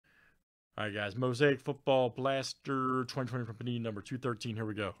All right, guys. Mosaic Football Blaster 2020 from Panini number 213. Here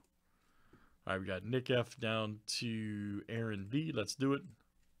we go. All right, we got Nick F down to Aaron V. Let's do it.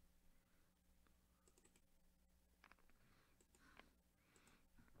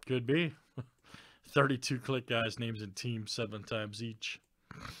 Could be. 32 click, guys. Names and teams 7 times each.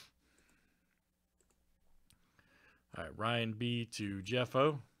 All right, Ryan B to Jeff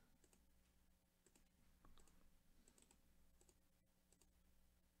O.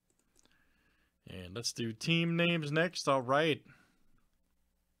 And let's do team names next. All right.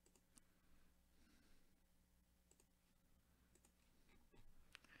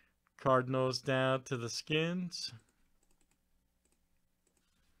 Cardinals down to the Skins.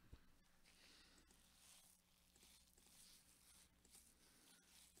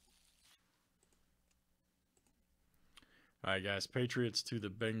 All right, guys. Patriots to the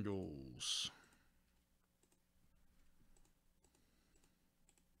Bengals.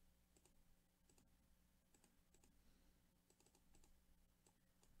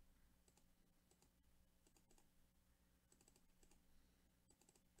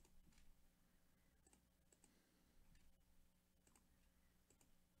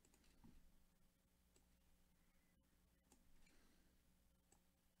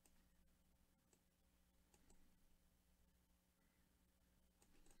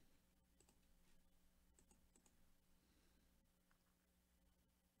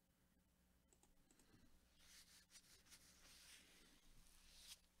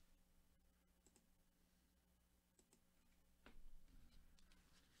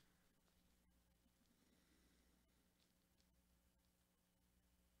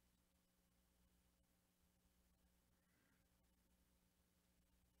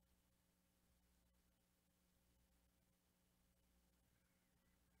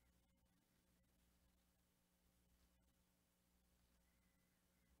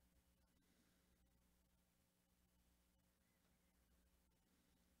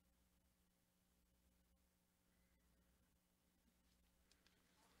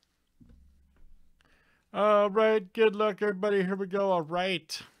 All right, good luck, everybody. Here we go. All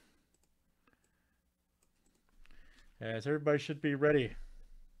right. As everybody should be ready.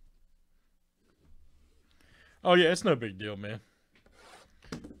 Oh, yeah, it's no big deal, man.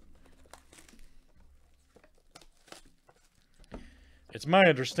 It's my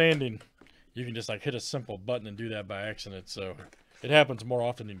understanding you can just like hit a simple button and do that by accident, so it happens more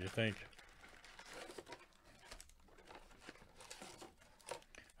often than you think.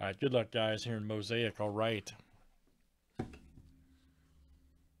 All right, good luck, guys, here in Mosaic. All right.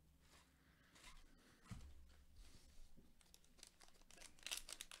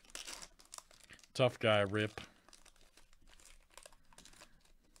 Tough guy, Rip.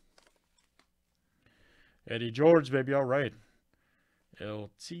 Eddie George, baby. All right.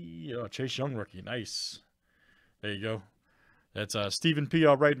 LT. Oh, Chase Young rookie. Nice. There you go. That's Stephen P.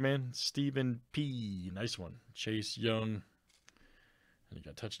 All right, man. Stephen P. Nice one. Chase Young. And you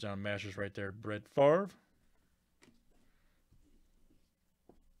got touchdown mashers right there. Brett Favre.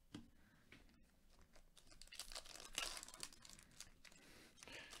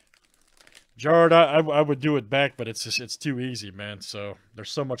 Jard, I would do it back, but it's too easy, man. So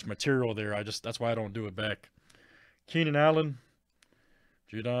there's so much material there. That's why I don't do it back. Keenan Allen,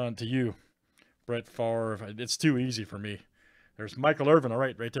 Judon to you. Brett Favre. It's too easy for me. There's Michael Irvin. All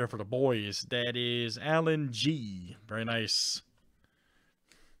right, right there for the boys. That is Alan G. Very nice.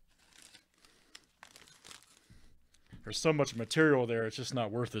 There's so much material there. It's just not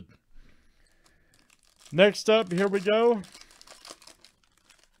worth it. Next up, here we go.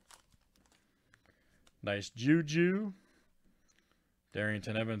 Nice Juju.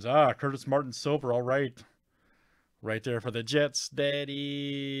 Darrington Evans. Curtis Martin Silver. All right. Right there for the Jets. That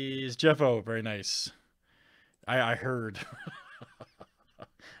is Jeff O. Very nice. I heard.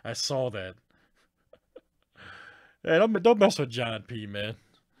 I saw that. Hey, don't mess with John P, man.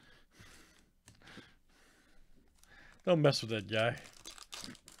 Don't mess with that guy.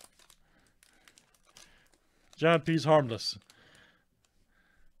 John P's harmless.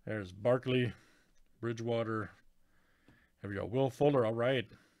 There's Barkley. Bridgewater. There we go. Will Fuller. All right.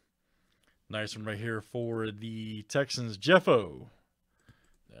 Nice one right here for the Texans. Jeff O.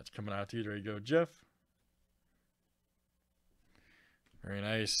 That's coming out to you. There you go, Jeff. Very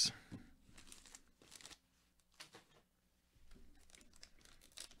nice.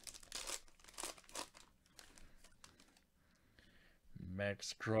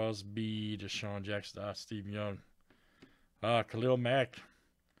 Max Crosby, Deshaun Jackson, Steve Young. Khalil Mack.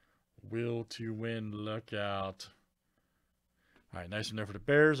 Will to win. Look out. All right, nice one there for the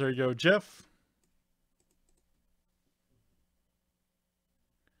Bears. There you go, Jeff.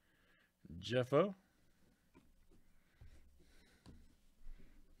 Jeffo.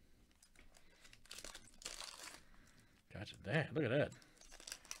 Gotcha. Damn, look at that.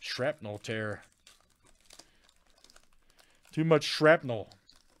 Shrapnel tear. Too much shrapnel.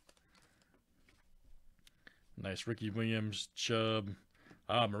 Nice Ricky Williams, Chubb.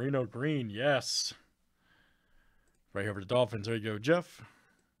 Marino Green, yes. Right here for the Dolphins. There you go, Jeff.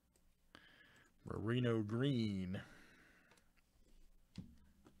 Marino Green.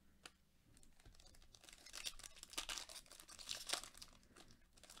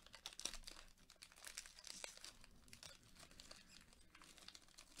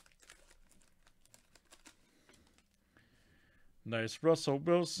 Nice Russell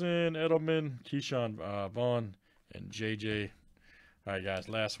Wilson, Edelman, Keyshawn Vaughn, and JJ. All right, guys,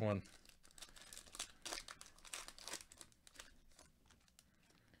 last one.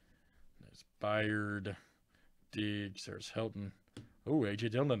 Nice Byard, Diggs, there's Helton. Oh, A.J.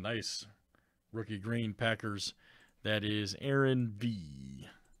 Dillon, nice. Rookie green, Packers. That is Aaron V.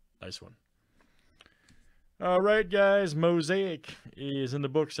 Nice one. All right, guys, Mosaic is in the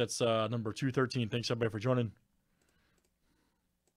books. That's number 213. Thanks, everybody, for joining.